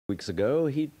Weeks ago,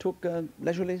 he took a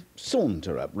leisurely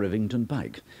saunter up Rivington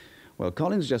Pike. Well,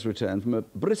 Colin's just returned from a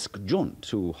brisk jaunt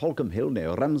to Holcombe Hill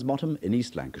near Ramsbottom in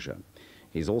East Lancashire.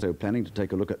 He's also planning to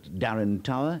take a look at Darren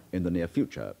Tower in the near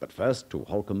future, but first to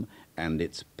Holcombe and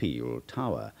its Peel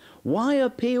Tower. Why a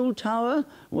Peel Tower?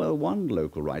 Well, one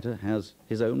local writer has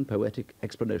his own poetic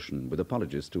explanation, with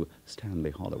apologies to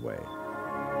Stanley Holloway.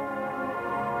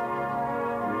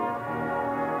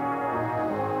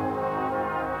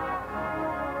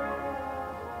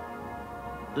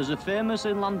 There's a famous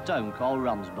inland town called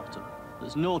Ramsbottom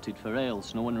that's noted for hail,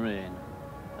 snow and rain.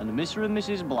 And Mr. and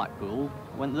Mrs. Blackpool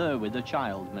went there with their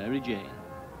child, Mary Jane.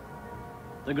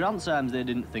 The grandtimes they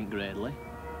didn't think greatly,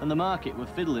 and the market were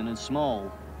fiddling and small.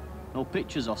 No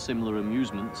pictures or similar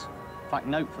amusements, in fact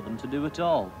nought for them to do at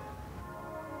all.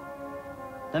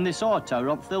 Then they saw a tower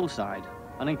on Thillside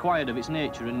and inquired of its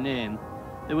nature and name.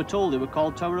 They were told they were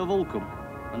called Tower of Holcombe,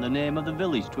 and the name of the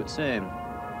village to its same.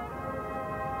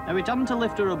 Now it happened to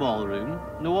lift her a ballroom,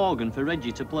 no organ for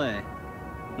Reggie to play,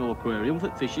 no aquarium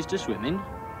for fishes to swim in,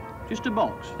 just a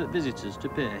box for visitors to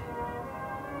pay.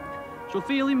 So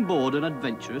feeling bored and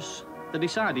adventurous, they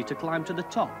decided to climb to the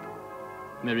top.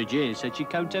 Mary Jane said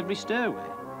she'd count every stairway,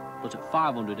 but at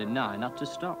 509 had to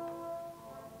stop.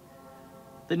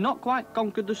 They'd not quite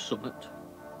conquered the summit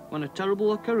when a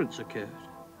terrible occurrence occurred.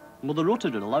 Mother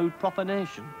uttered a loud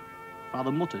profanation,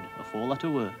 father muttered a four-letter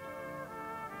word.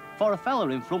 For a fella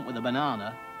in front with a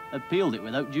banana had peeled it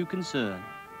without due concern,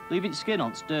 leaving skin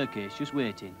on staircase just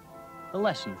waiting. A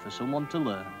lesson for someone to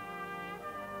learn.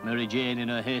 Mary Jane, in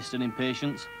her haste and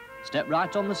impatience, stepped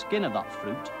right on the skin of that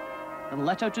fruit and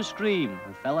let out a scream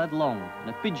and fell headlong,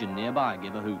 and a pigeon nearby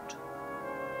gave a hoot.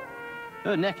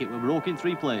 Her neck it were broke in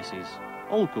 3 places,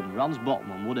 Holcombe,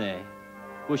 Ramsbottom and Wood-A,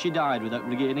 where she died without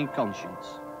regaining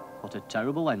conscience. What a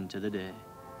terrible end to the day.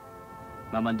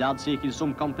 Mum and Dad, seeking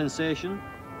some compensation,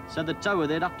 said the tower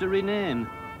they'd have to rename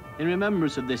in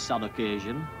remembrance of this sad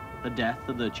occasion, the death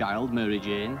of their child, Mary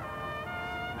Jane.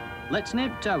 Let's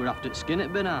name tower after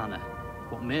Skinnet Banana,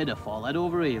 what made her fall head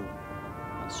over heel.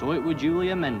 And so it were duly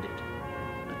amended.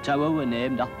 The tower were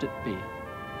named after Peel.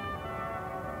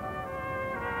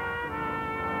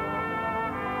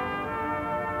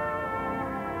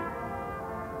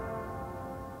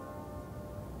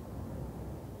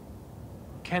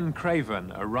 Ken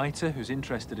Craven, a writer who's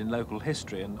interested in local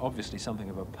history and obviously something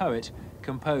of a poet,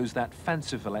 composed that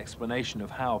fanciful explanation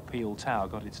of how Peel Tower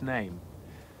got its name.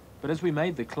 But as we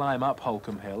made the climb up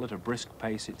Holcombe Hill at a brisk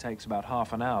pace, it takes about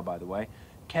half an hour, by the way,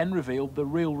 Ken revealed the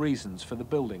real reasons for the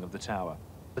building of the tower.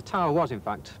 The tower was, in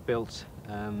fact, built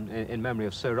in memory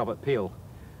of Sir Robert Peel,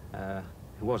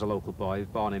 who was a local boy,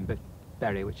 born in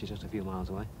Bury, which is just a few miles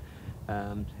away.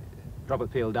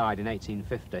 Robert Peel died in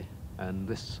 1850, and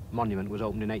this monument was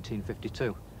opened in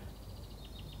 1852.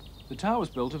 The tower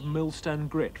was built of millstone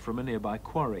grit from a nearby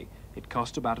quarry. It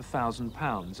cost about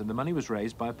 £1,000, and the money was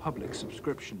raised by a public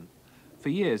subscription. For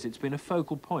years, it's been a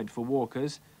focal point for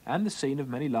walkers and the scene of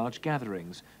many large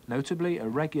gatherings, notably a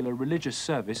regular religious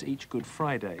service each Good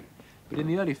Friday. But in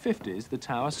the early 50s, the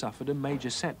tower suffered a major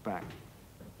setback.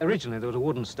 Originally, there was a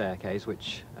wooden staircase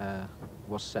which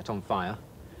was set on fire.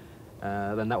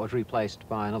 Then that was replaced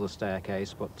by another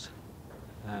staircase, but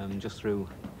just through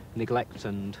neglect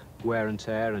and wear and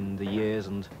tear and the years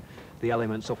and the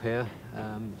elements up here,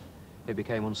 it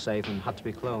became unsafe and had to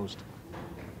be closed.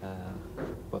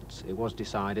 But it was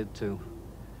decided to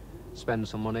spend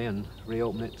some money and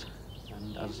reopen it,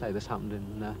 and as I say, this happened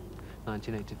in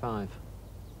 1985.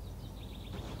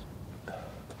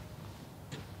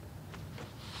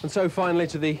 And so finally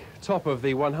to the top of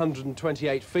the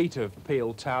 128 feet of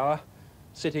Peel Tower,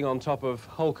 sitting on top of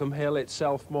Holcombe Hill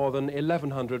itself, more than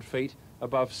 1,100 feet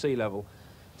above sea level.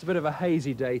 It's a bit of a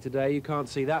hazy day today, you can't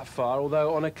see that far,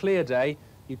 although on a clear day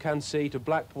you can see to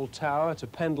Blackpool Tower, to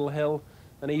Pendle Hill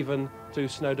and even to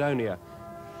Snowdonia.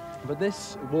 But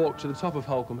this walk to the top of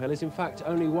Holcombe Hill is in fact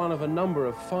only one of a number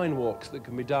of fine walks that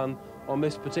can be done on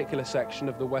this particular section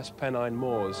of the West Pennine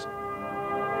Moors.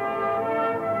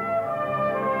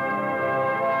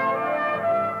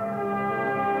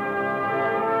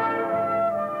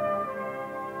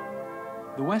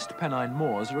 The West Pennine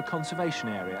Moors are a conservation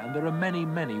area, and there are many,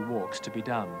 many walks to be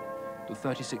done. The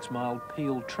 36-mile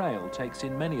Peel Trail takes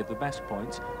in many of the best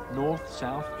points north,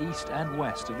 south, east and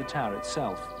west of the tower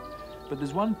itself. But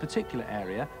there's one particular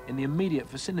area in the immediate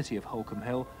vicinity of Holcombe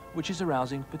Hill which is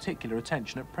arousing particular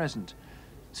attention at present.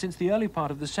 Since the early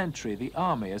part of the century, the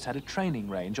Army has had a training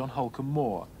range on Holcombe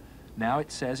Moor. Now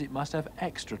it says it must have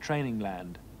extra training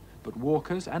land. But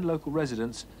walkers and local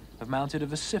residents have mounted a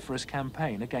vociferous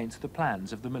campaign against the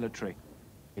plans of the military.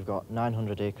 You've got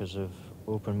 900 acres of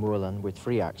open moorland with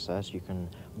free access. You can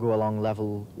go along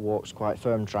level walks, quite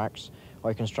firm tracks,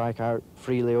 or you can strike out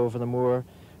freely over the moor.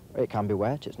 It can be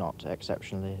wet. It's not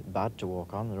exceptionally bad to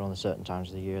walk on. There are only certain times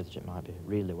of the year that it might be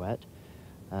really wet.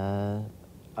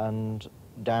 And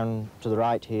down to the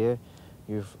right here,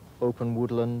 you've open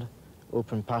woodland,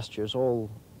 open pastures, all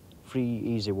free,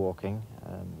 easy walking,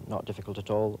 not difficult at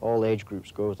all. All age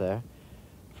groups go there,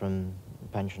 from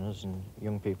pensioners and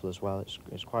young people as well.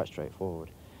 It's quite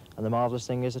straightforward. And the marvellous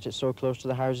thing is that it's so close to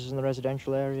the houses in the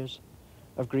residential areas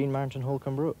of Greenmount and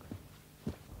Holcombe Brook.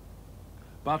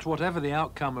 But whatever the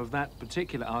outcome of that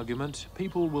particular argument,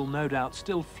 people will no doubt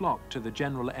still flock to the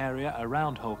general area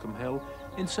around Holcombe Hill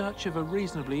in search of a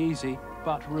reasonably easy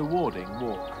but rewarding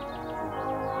walk.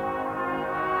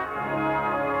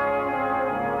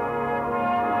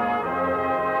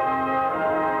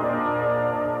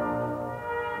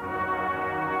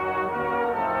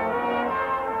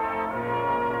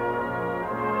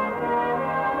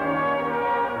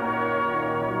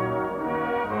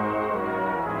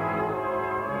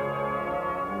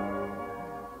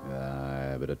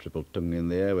 Bit of triple tongue in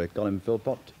there with Colin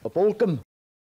Philpott of Holcombe.